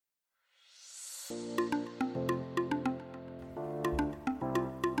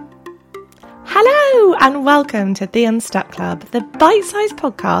Hello and welcome to The Unstuck Club, the bite-sized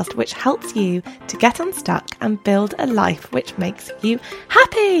podcast which helps you to get unstuck and build a life which makes you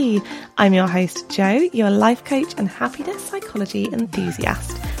happy. I'm your host Jo, your life coach and happiness psychology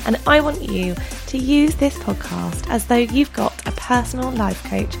enthusiast, and I want you to use this podcast as though you've got a personal life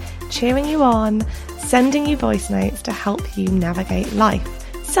coach cheering you on, sending you voice notes to help you navigate life.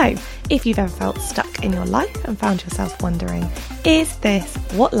 So, if you've ever felt stuck in your life and found yourself wondering, is this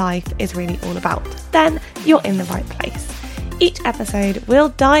what life is really all about? Then you're in the right place. Each episode will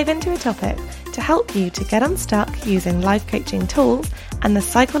dive into a topic to help you to get unstuck using life coaching tools and the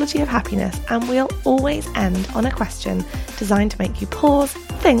psychology of happiness, and we'll always end on a question designed to make you pause,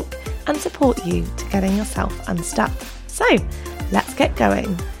 think, and support you to getting yourself unstuck. So, let's get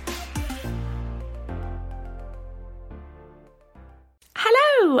going.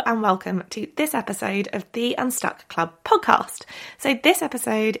 Hello and welcome to this episode of the Unstuck Club podcast. So this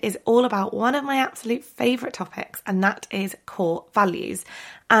episode is all about one of my absolute favourite topics, and that is core values.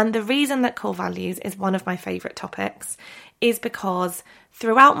 And the reason that core values is one of my favourite topics is because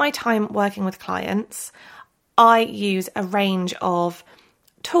throughout my time working with clients, I use a range of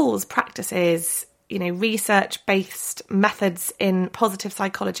tools, practices, research-based methods in positive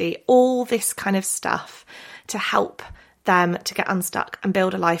psychology, all this kind of stuff to help them to get unstuck and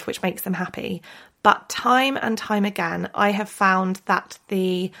build a life which makes them happy. But time and time again, I have found that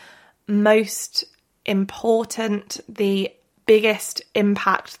the most important, the biggest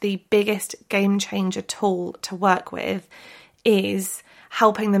impact, the biggest game changer tool to work with is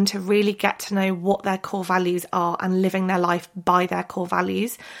helping them to really get to know what their core values are and living their life by their core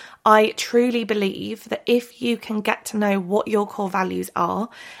values. I truly believe that if you can get to know what your core values are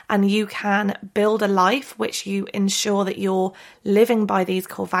and you can build a life which you ensure that you're living by these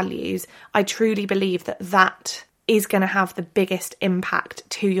core values, I truly believe that that is going to have the biggest impact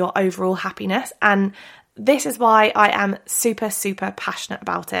to your overall happiness. And this is why I am super, super passionate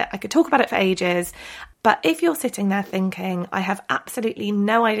about it. I could talk about it for ages. But if you're sitting there thinking, I have absolutely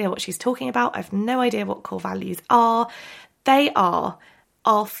no idea what she's talking about, I have no idea what core values are, they are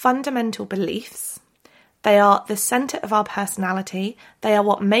our fundamental beliefs. They are the centre of our personality. They are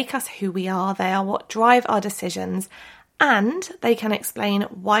what make us who we are. They are what drive our decisions. And they can explain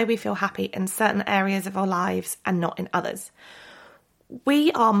why we feel happy in certain areas of our lives and not in others.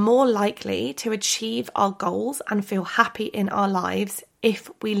 We are more likely to achieve our goals and feel happy in our lives if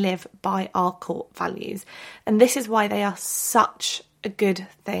we live by our core values. And this is why they are such a good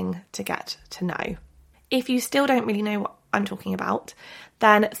thing to get to know. If you still don't really know what I'm talking about,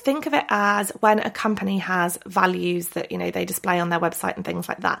 then think of it as when a company has values that, they display on their website and things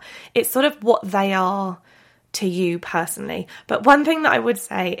like that. It's sort of what they are to you personally. But one thing that I would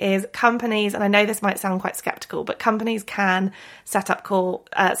say is companies, and I know this might sound quite skeptical, but companies can set up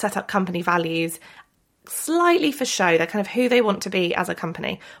company values slightly for show. They're kind of who they want to be as a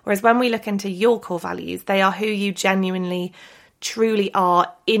company. Whereas when we look into your core values, they are who you genuinely, truly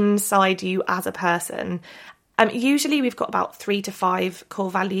are inside you as a person. Usually we've got about 3 to 5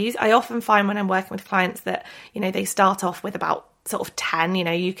 core values. I often find when I'm working with clients that, they start off with about sort of 10,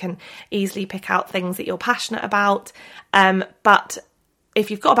 you can easily pick out things that you're passionate about. But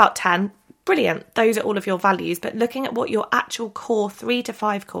if you've got about 10, brilliant. Those are all of your values. But looking at what your actual core 3 to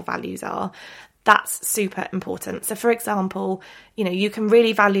 5 core values are, that's super important. So for example, you can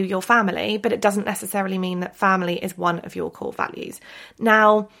really value your family, but it doesn't necessarily mean that family is one of your core values.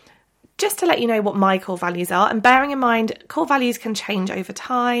 Now, just to let you know what my core values are, and bearing in mind, core values can change over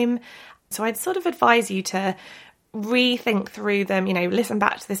time. So I'd sort of advise you to rethink through them, listen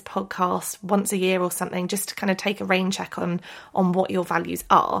back to this podcast once a year or something, just to kind of take a rain check on what your values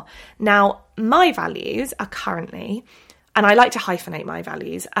are. Now, my values are currently, and I like to hyphenate my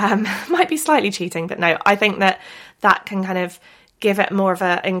values, might be slightly cheating, but no, I think that can kind of give it more of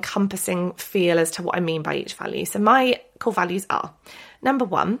an encompassing feel as to what I mean by each value. So my core values are, number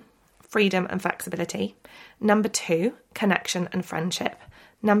 1, freedom and flexibility. Number 2, connection and friendship.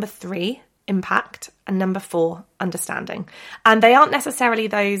 Number 3, impact. And number 4, understanding. And they aren't necessarily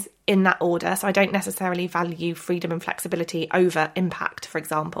those in that order. So I don't necessarily value freedom and flexibility over impact, for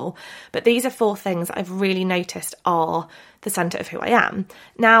example. But these are 4 things that I've really noticed are the centre of who I am.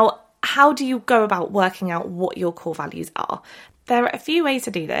 Now, how do you go about working out what your core values are? There are a few ways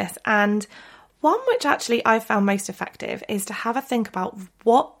to do this. And one which actually I've found most effective is to have a think about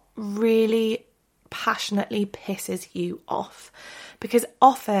what really passionately pisses you off. Because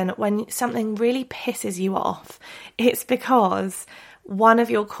often when something really pisses you off, it's because one of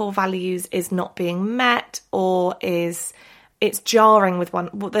your core values is not being met or is it's jarring with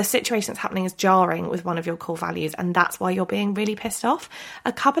the situation that's happening is jarring with one of your core values, and that's why you're being really pissed off.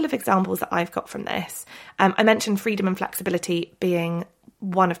 A couple of examples that I've got from this. I mentioned freedom and flexibility being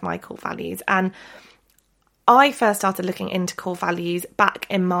one of my core values, and I first started looking into core values back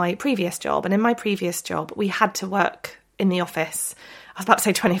in my previous job. And in my previous job, we had to work in the office. I was about to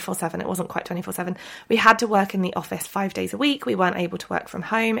say 24/7. It wasn't quite 24/7. We had to work in the office 5 days a week. We weren't able to work from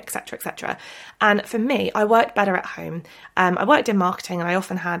home, etc., etc. And for me, I worked better at home. I worked in marketing, and I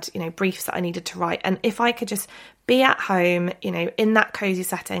often had, briefs that I needed to write. And if I could just be at home, in that cozy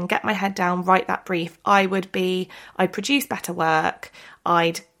setting, get my head down, write that brief, I'd produce better work.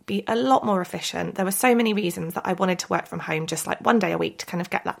 I'd be a lot more efficient. There were so many reasons that I wanted to work from home just like 1 day a week to kind of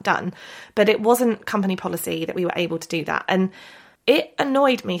get that done. But it wasn't company policy that we were able to do that. And it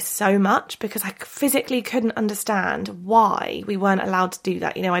annoyed me so much because I physically couldn't understand why we weren't allowed to do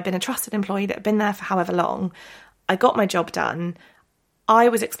that. I'd been a trusted employee that had been there for however long. I got my job done. I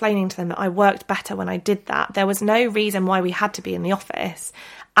was explaining to them that I worked better when I did that. There was no reason why we had to be in the office.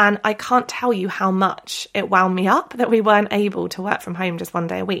 And I can't tell you how much it wound me up that we weren't able to work from home just 1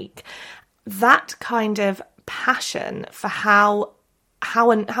 day a week. That kind of passion for how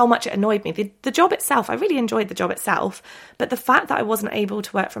much it annoyed me. The job itself, I really enjoyed the job itself, but the fact that I wasn't able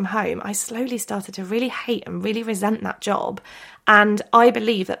to work from home, I slowly started to really hate and really resent that job. And I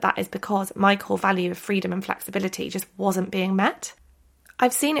believe that is because my core value of freedom and flexibility just wasn't being met.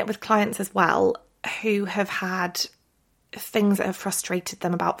 I've seen it with clients as well who have had things that have frustrated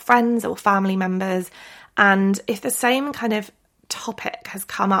them about friends or family members. And if the same kind of topic has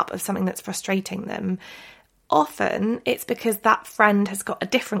come up of something that's frustrating them, often it's because that friend has got a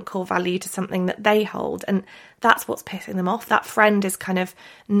different core value to something that they hold, and that's what's pissing them off. That friend is kind of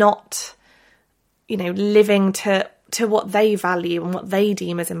not, living to what they value and what they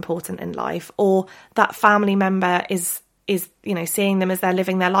deem as important in life, or that family member is seeing them as they're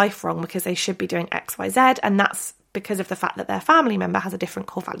living their life wrong because they should be doing X, Y, Z, and that's because of the fact that their family member has a different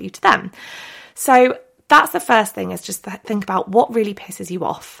core value to them. So that's the first thing, is just to think about what really pisses you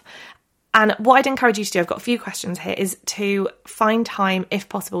off. And what I'd encourage you to do, I've got a few questions here, is to find time, if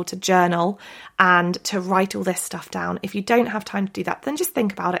possible, to journal and to write all this stuff down. If you don't have time to do that, then just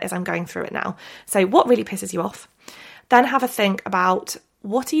think about it as I'm going through it now. So what really pisses you off? Then have a think about,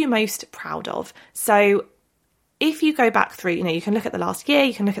 what are you most proud of? So if you go back through, you can look at the last year,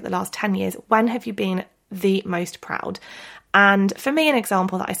 you can look at the last 10 years, when have you been the most proud? And for me, an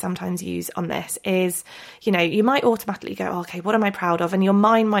example that I sometimes use on this is, you might automatically go, okay, what am I proud of? And your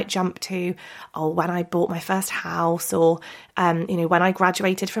mind might jump to, when I bought my first house, or, when I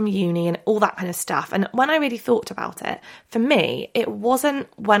graduated from uni, and all that kind of stuff. And when I really thought about it, for me, it wasn't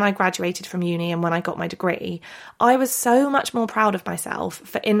when I graduated from uni and when I got my degree. I was so much more proud of myself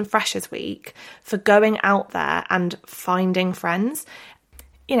for in Freshers Week, for going out there and finding friends.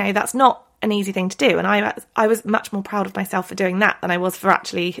 That's not an easy thing to do, and I was much more proud of myself for doing that than I was for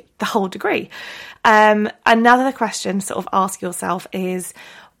actually the whole degree. Another question to sort of ask yourself is,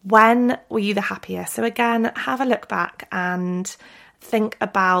 when were you the happiest? So again, have a look back and think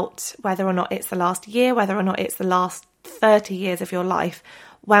about whether or not it's the last year, whether or not it's the last 30 years of your life.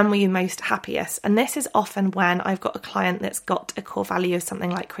 When were you most happiest? And this is often when I've got a client that's got a core value of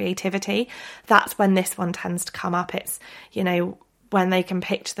something like creativity. That's when this one tends to come up. It's, when they can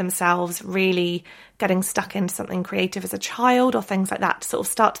picture themselves really getting stuck into something creative as a child, or things like that, to sort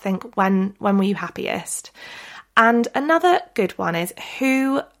of start to think, when were you happiest? And another good one is,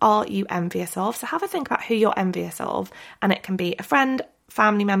 who are you envious of? So have a think about who you're envious of, and it can be a friend,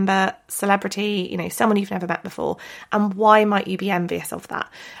 family member, celebrity, someone you've never met before, and why might you be envious of that?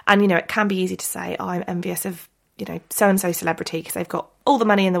 And, it can be easy to say, I'm envious of, so-and-so celebrity because they've got all the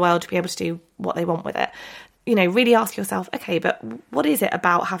money in the world to be able to do what they want with it. Really ask yourself, okay, but what is it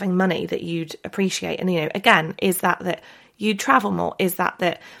about having money that you'd appreciate? And, again, is that you'd travel more? Is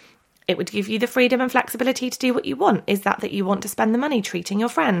that it would give you the freedom and flexibility to do what you want? Is that you want to spend the money treating your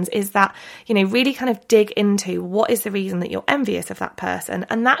friends? Is that, really kind of dig into what is the reason that you're envious of that person?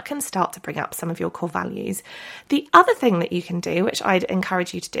 And that can start to bring up some of your core values. The other thing that you can do, which I'd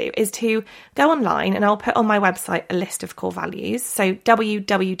encourage you to do, is to go online, and I'll put on my website a list of core values. So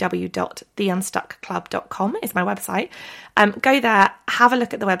www.theunstuckclub.com is my website. Go there, have a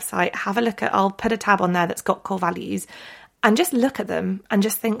look at the website, I'll put a tab on there that's got core values. And just look at them and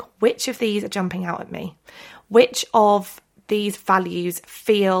just think, which of these are jumping out at me? Which of these values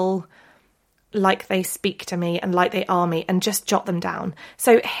feel like they speak to me and like they are me, and just jot them down.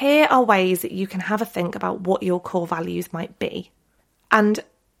 So here are ways that you can have a think about what your core values might be. And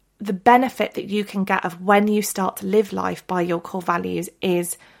the benefit that you can get of when you start to live life by your core values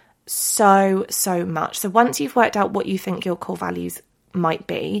is so much. So once you've worked out what you think your core values might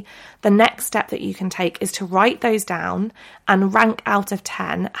be, the next step that you can take is to write those down and rank out of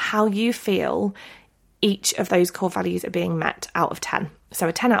 10 how you feel each of those core values are being met out of 10. So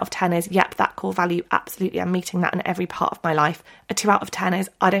a 10 out of 10 is, yep, that core value, absolutely, I'm meeting that in every part of my life. A 2 out of 10 is,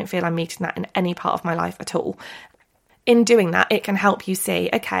 I don't feel I'm meeting that in any part of my life at all. In doing that, it can help you see,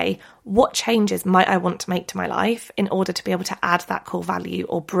 okay, what changes might I want to make to my life in order to be able to add that core value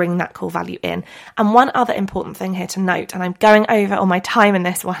or bring that core value in. And one other important thing here to note, and I'm going over all my time in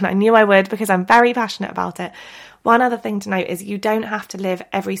this one, I knew I would because I'm very passionate about it. One other thing to note is you don't have to live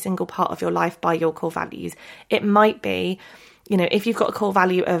every single part of your life by your core values. It might be, if you've got a core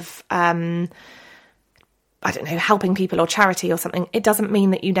value of, helping people or charity or something, it doesn't mean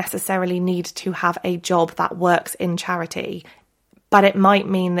that you necessarily need to have a job that works in charity, but it might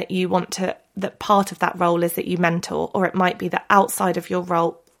mean that you want to, that part of that role is that you mentor, or it might be that outside of your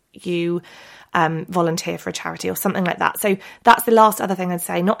role, you volunteer for a charity or something like that. So that's the last other thing I'd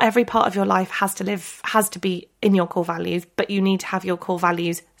say. Not every part of your life has to be in your core values, but you need to have your core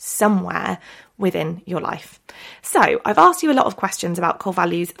values somewhere within your life. So I've asked you a lot of questions about core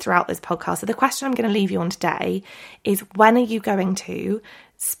values throughout this podcast. So the question I'm going to leave you on today is, when are you going to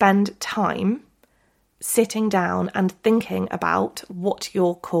spend time sitting down and thinking about what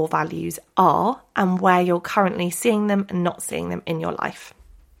your core values are and where you're currently seeing them and not seeing them in your life?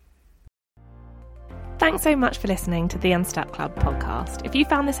 Thanks so much for listening to the Unstuck Club podcast. If you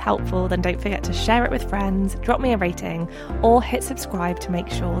found this helpful, then don't forget to share it with friends, drop me a rating, or hit subscribe to make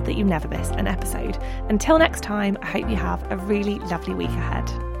sure that you never miss an episode. Until next time, I hope you have a really lovely week ahead.